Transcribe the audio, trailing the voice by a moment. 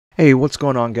Hey, what's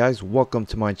going on, guys? Welcome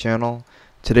to my channel.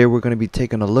 Today we're going to be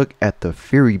taking a look at the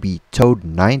Furibee Toad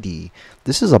 90.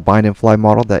 This is a bind and fly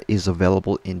model that is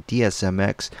available in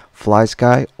DSMX, Fly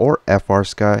Sky, or FR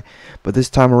Sky, but this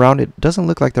time around it doesn't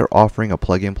look like they're offering a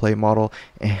plug and play model,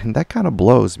 and that kind of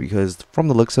blows because from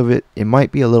the looks of it, it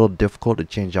might be a little difficult to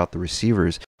change out the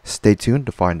receivers. Stay tuned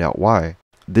to find out why.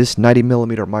 This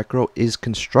 90mm micro is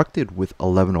constructed with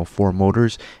 1104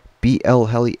 motors, BL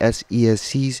Heli S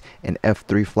ESCs, and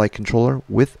F3 flight controller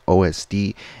with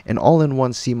OSD, an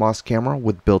all-in-one CMOS camera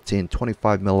with built-in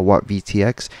 25mW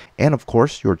VTX, and of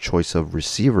course your choice of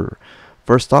receiver.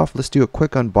 First off, let's do a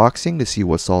quick unboxing to see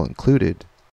what's all included.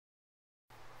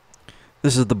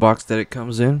 This is the box that it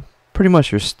comes in. Pretty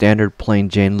much your standard plain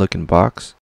Jane looking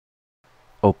box.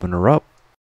 Open her up.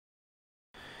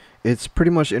 It's pretty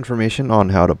much information on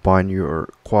how to bind your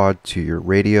quad to your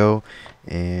radio,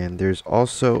 and there's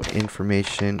also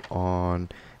information on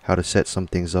how to set some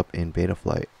things up in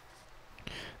Betaflight.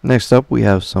 Next up, we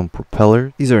have some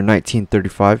propellers. These are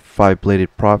 1935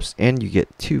 5-bladed props, and you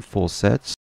get 2 full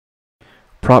sets.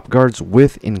 Prop guards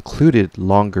with included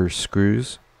longer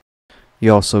screws.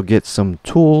 You also get some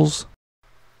tools.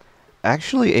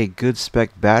 Actually a good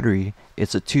spec battery.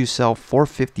 It's a 2-cell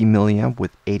 450mAh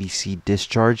with 80C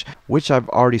discharge, which I've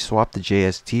already swapped the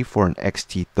JST for an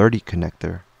XT30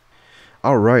 connector.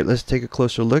 Alright, let's take a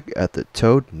closer look at the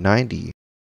Toad 90.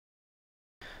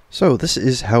 So this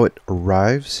is how it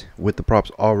arrives with the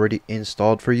props already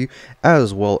installed for you,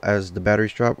 as well as the battery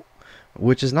strap,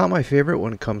 which is not my favorite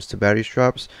when it comes to battery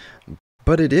straps,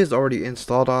 but it is already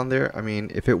installed on there. I mean,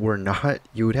 if it were not,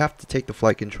 you would have to take the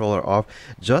flight controller off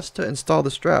just to install the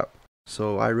strap.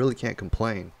 So I really can't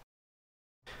complain.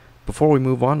 Before we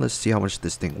move on, let's see how much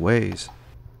this thing weighs.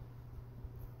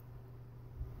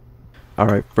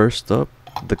 Alright, first up,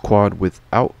 the quad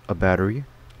without a battery,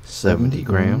 70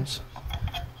 grams.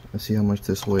 Let's see how much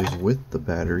this weighs with the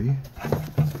battery.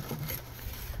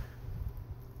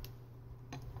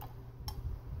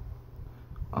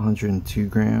 $102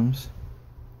 grams.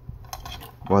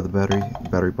 While the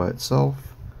battery by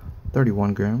itself,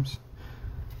 31 grams.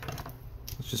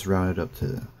 Let's just round it up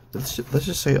to, let's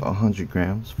just say 100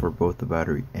 grams for both the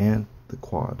battery and the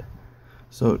quad.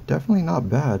 So definitely not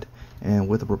bad. And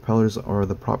with the propellers or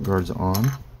the prop guards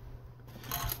on,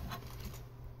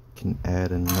 can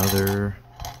add another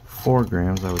 4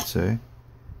 grams, I would say.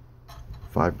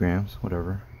 5 grams,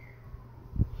 whatever.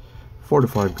 4 to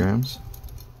 5 grams.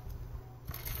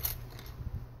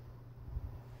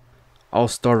 I'll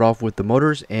start off with the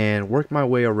motors and work my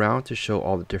way around to show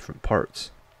all the different parts.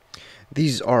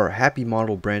 These are Happy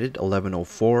Model branded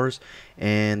 1104s,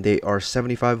 and they are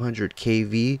 7500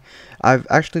 kV. I've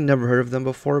actually never heard of them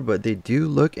before, but they do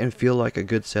look and feel like a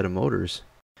good set of motors.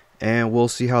 And we'll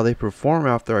see how they perform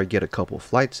after I get a couple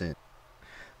flights in.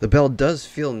 The bell does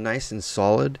feel nice and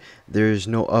solid. There's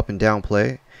no up and down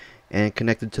play. And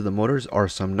connected to the motors are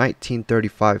some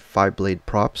 1935 5-blade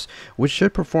props, which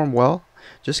should perform well.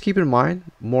 Just keep in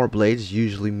mind, more blades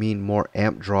usually mean more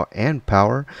amp draw and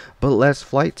power, but less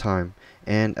flight time.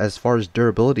 And as far as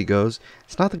durability goes,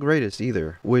 it's not the greatest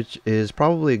either, which is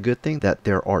probably a good thing that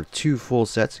there are 2 full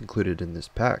sets included in this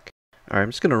pack. Alright, I'm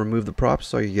just going to remove the props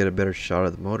so you get a better shot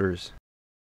of the motors.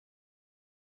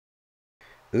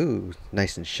 Ooh,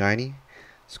 nice and shiny.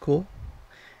 It's cool.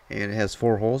 And it has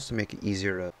 4 holes to make it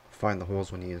easier to find the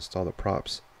holes when you install the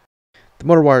props. The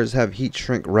motor wires have heat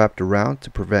shrink wrapped around to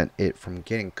prevent it from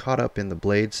getting caught up in the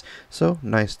blades, so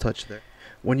nice touch there.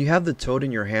 When you have the Toad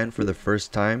in your hand for the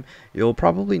first time, you'll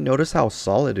probably notice how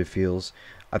solid it feels.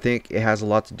 I think it has a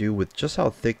lot to do with just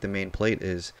how thick the main plate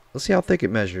is. Let's see how thick it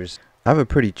measures. I have a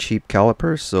pretty cheap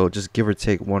caliper, so just give or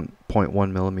take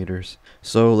 1.1 millimeters.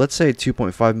 So let's say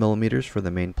 2.5 millimeters for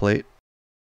the main plate.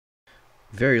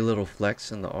 Very little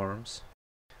flex in the arms.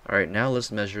 Alright, now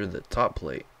let's measure the top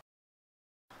plate.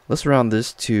 Let's round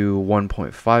this to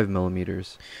 1.5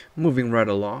 millimeters. Moving right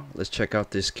along, let's check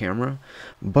out this camera.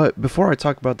 But before I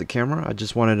talk about the camera, I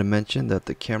just wanted to mention that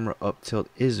the camera up tilt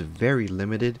is very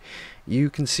limited. You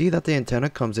can see that the antenna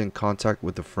comes in contact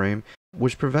with the frame,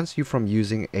 which prevents you from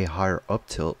using a higher up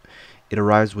tilt. It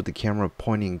arrives with the camera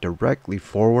pointing directly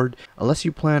forward. Unless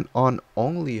you plan on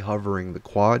only hovering the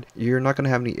quad, you're not going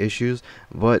to have any issues.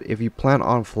 But if you plan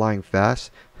on flying fast,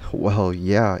 well,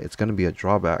 yeah, it's going to be a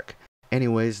drawback.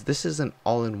 Anyways, this is an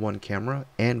all-in-one camera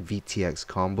and VTX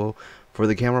combo. For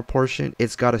the camera portion,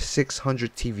 it's got a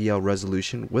 600 TVL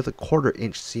resolution with a 1/4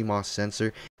 inch CMOS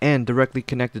sensor, and directly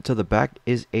connected to the back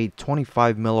is a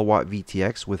 25mW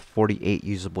VTX with 48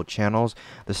 usable channels.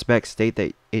 The specs state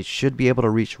that it should be able to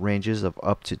reach ranges of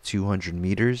up to 200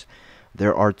 meters.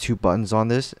 There are 2 buttons on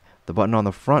this. The button on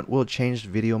the front will change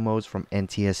video modes from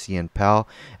NTSC and PAL,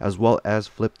 as well as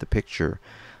flip the picture.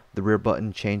 The rear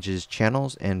button changes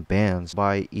channels and bands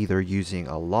by either using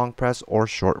a long press or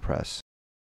short press.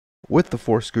 With the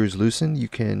 4 screws loosened, you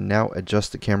can now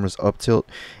adjust the camera's up tilt,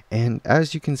 and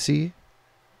as you can see,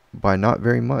 by not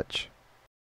very much.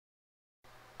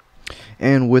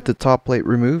 And with the top plate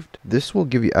removed, this will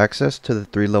give you access to the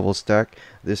 3-level stack.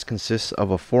 This consists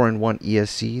of a 4-in-1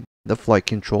 ESC, the flight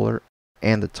controller,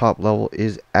 and the top level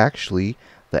is actually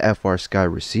the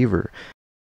FrSky receiver.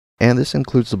 And this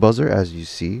includes the buzzer, as you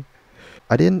see.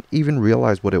 I didn't even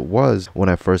realize what it was when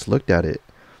I first looked at it.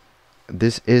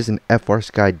 This is an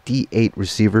FrSky D8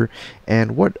 receiver,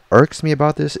 and what irks me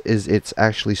about this is it's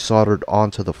actually soldered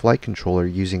onto the flight controller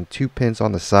using 2 pins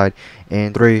on the side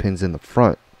and 3 pins in the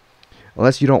front.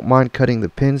 Unless you don't mind cutting the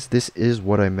pins, this is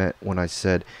what I meant when I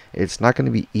said it's not going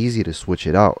to be easy to switch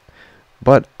it out.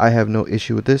 But I have no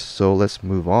issue with this, so let's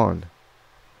move on.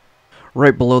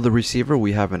 Right below the receiver,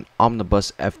 we have an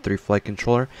Omnibus F3 flight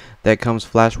controller that comes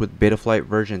flash with Betaflight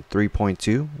version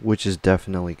 3.2, which is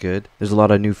definitely good. There's a lot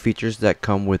of new features that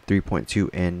come with 3.2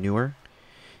 and newer.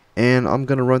 And I'm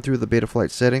going to run through the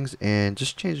Betaflight settings and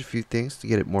just change a few things to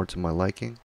get it more to my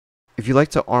liking. If you like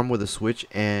to arm with a switch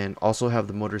and also have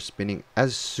the motor spinning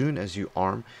as soon as you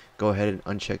arm, go ahead and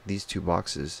uncheck these 2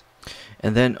 boxes.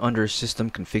 And then under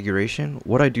system configuration,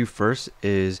 what I do first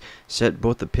is set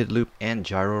both the PID loop and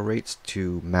gyro rates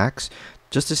to max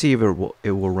just to see if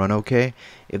it will run okay.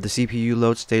 If the CPU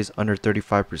load stays under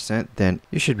 35%, then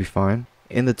you should be fine.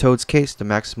 In the Toad's case, the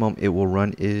maximum it will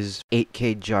run is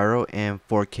 8K gyro and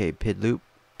 4K PID loop.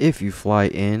 If you fly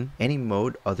in any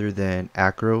mode other than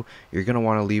acro, you're going to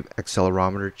want to leave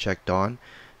accelerometer checked on,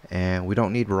 and we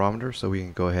don't need barometer, so we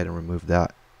can go ahead and remove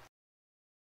that.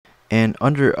 And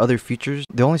under other features,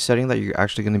 the only setting that you're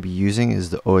actually going to be using is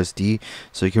the OSD,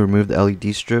 so you can remove the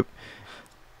LED strip.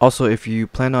 Also, if you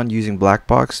plan on using black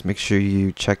box, make sure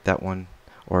you check that one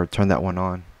or turn that one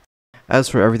on. As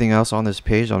for everything else on this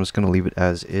page, I'm just going to leave it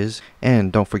as is,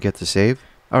 and don't forget to save.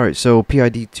 Alright, so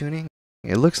PID tuning.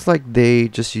 It looks like they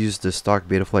just used the stock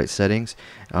Betaflight settings,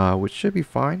 which should be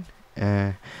fine.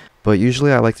 But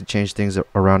usually I like to change things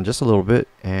around just a little bit,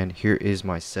 and here is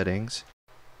my settings.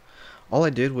 All I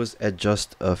did was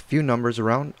adjust a few numbers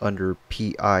around under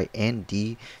PI and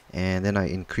D, and then I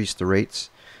increased the rates.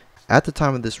 At the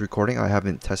time of this recording, I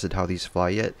haven't tested how these fly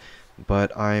yet,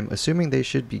 but I'm assuming they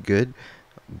should be good.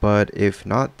 But if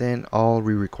not, then I'll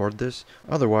re-record this.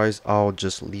 Otherwise, I'll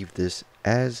just leave this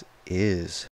as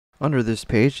is. Under this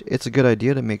page, it's a good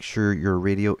idea to make sure your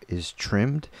radio is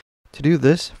trimmed. To do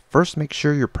this, first make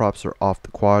sure your props are off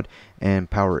the quad and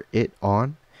power it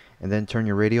on, and then turn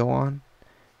your radio on.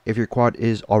 If your quad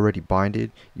is already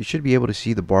binded, you should be able to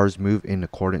see the bars move in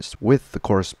accordance with the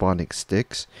corresponding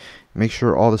sticks. Make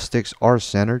sure all the sticks are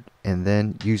centered, and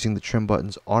then using the trim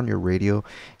buttons on your radio,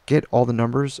 get all the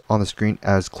numbers on the screen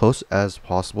as close as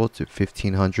possible to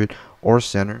 1500 or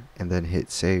center, and then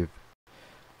hit save.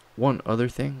 One other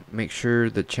thing, make sure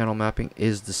the channel mapping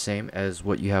is the same as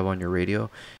what you have on your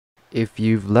radio. If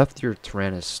you've left your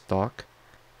Tyrannus stock,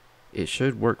 it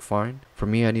should work fine. For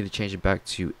me, I need to change it back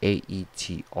to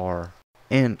AETR.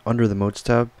 And under the modes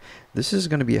tab, this is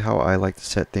going to be how I like to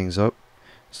set things up.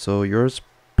 So yours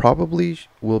probably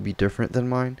will be different than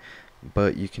mine,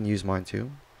 but you can use mine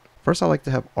too. First, I like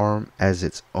to have ARM as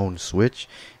its own switch.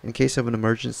 In case of an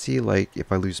emergency, like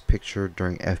if I lose picture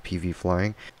during FPV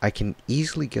flying, I can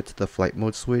easily get to the flight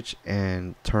mode switch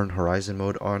and turn horizon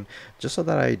mode on, just so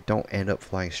that I don't end up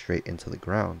flying straight into the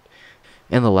ground.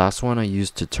 And the last one I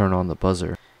used to turn on the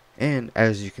buzzer. And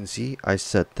as you can see, I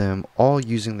set them all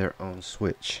using their own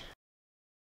switch.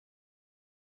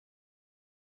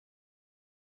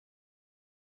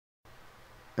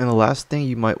 And the last thing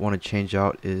you might want to change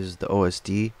out is the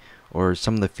OSD, or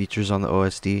some of the features on the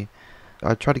OSD.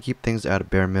 I try to keep things at a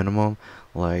bare minimum,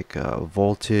 like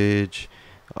voltage,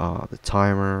 the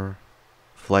timer,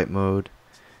 flight mode,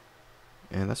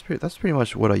 and that's pretty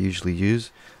much what I usually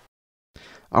use.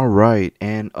 Alright,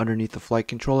 and underneath the flight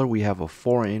controller we have a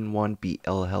 4-in-1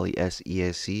 BL Heli S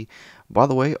ESC. By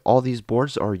the way, all these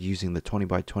boards are using the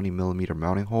 20x20mm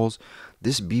mounting holes.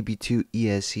 This BB2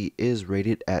 ESC is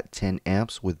rated at 10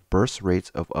 amps with burst rates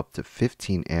of up to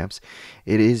 15 amps.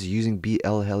 It is using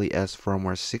BL Heli S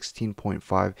firmware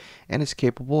 16.5 and is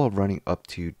capable of running up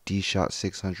to D-Shot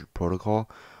 600 protocol.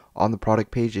 On the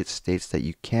product page it states that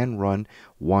you can run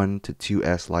 1 to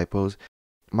 2S LiPos.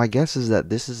 My guess is that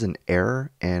this is an error,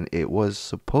 and it was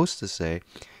supposed to say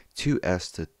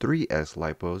 2S to 3S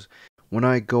LiPos. When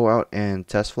I go out and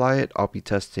test fly it, I'll be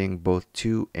testing both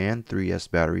 2 and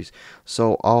 3S batteries,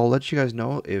 so I'll let you guys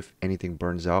know if anything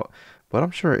burns out. but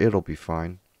I'm sure it'll be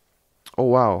fine. Oh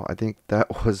wow, I think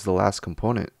that was the last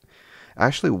component.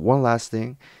 Actually, one last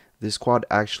thing. This quad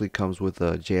actually comes with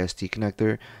a JST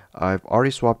connector. I've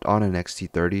already swapped on an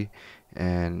XT30,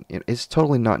 and it's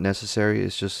totally not necessary.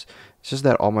 It's just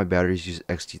that all my batteries use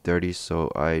XT30s,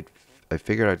 so I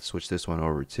figured I'd switch this one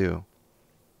over too.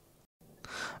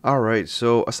 Alright,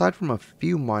 so aside from a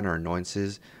few minor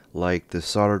annoyances like the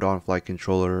soldered on flight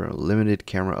controller, limited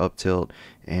camera up tilt,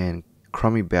 and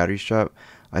crummy battery strap,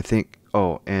 I think,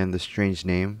 oh, and the strange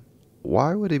name.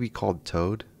 Why would it be called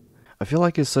Toad? I feel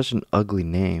like it's such an ugly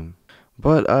name,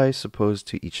 but I suppose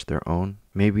to each their own.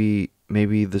 Maybe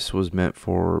this was meant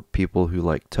for people who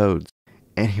like toads.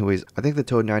 Anyways, I think the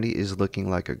Toad 90 is looking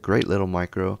like a great little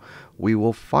micro. We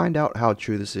will find out how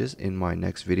true this is in my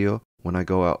next video when I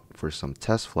go out for some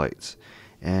test flights.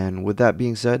 And with that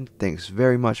being said, thanks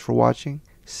very much for watching.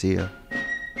 See ya.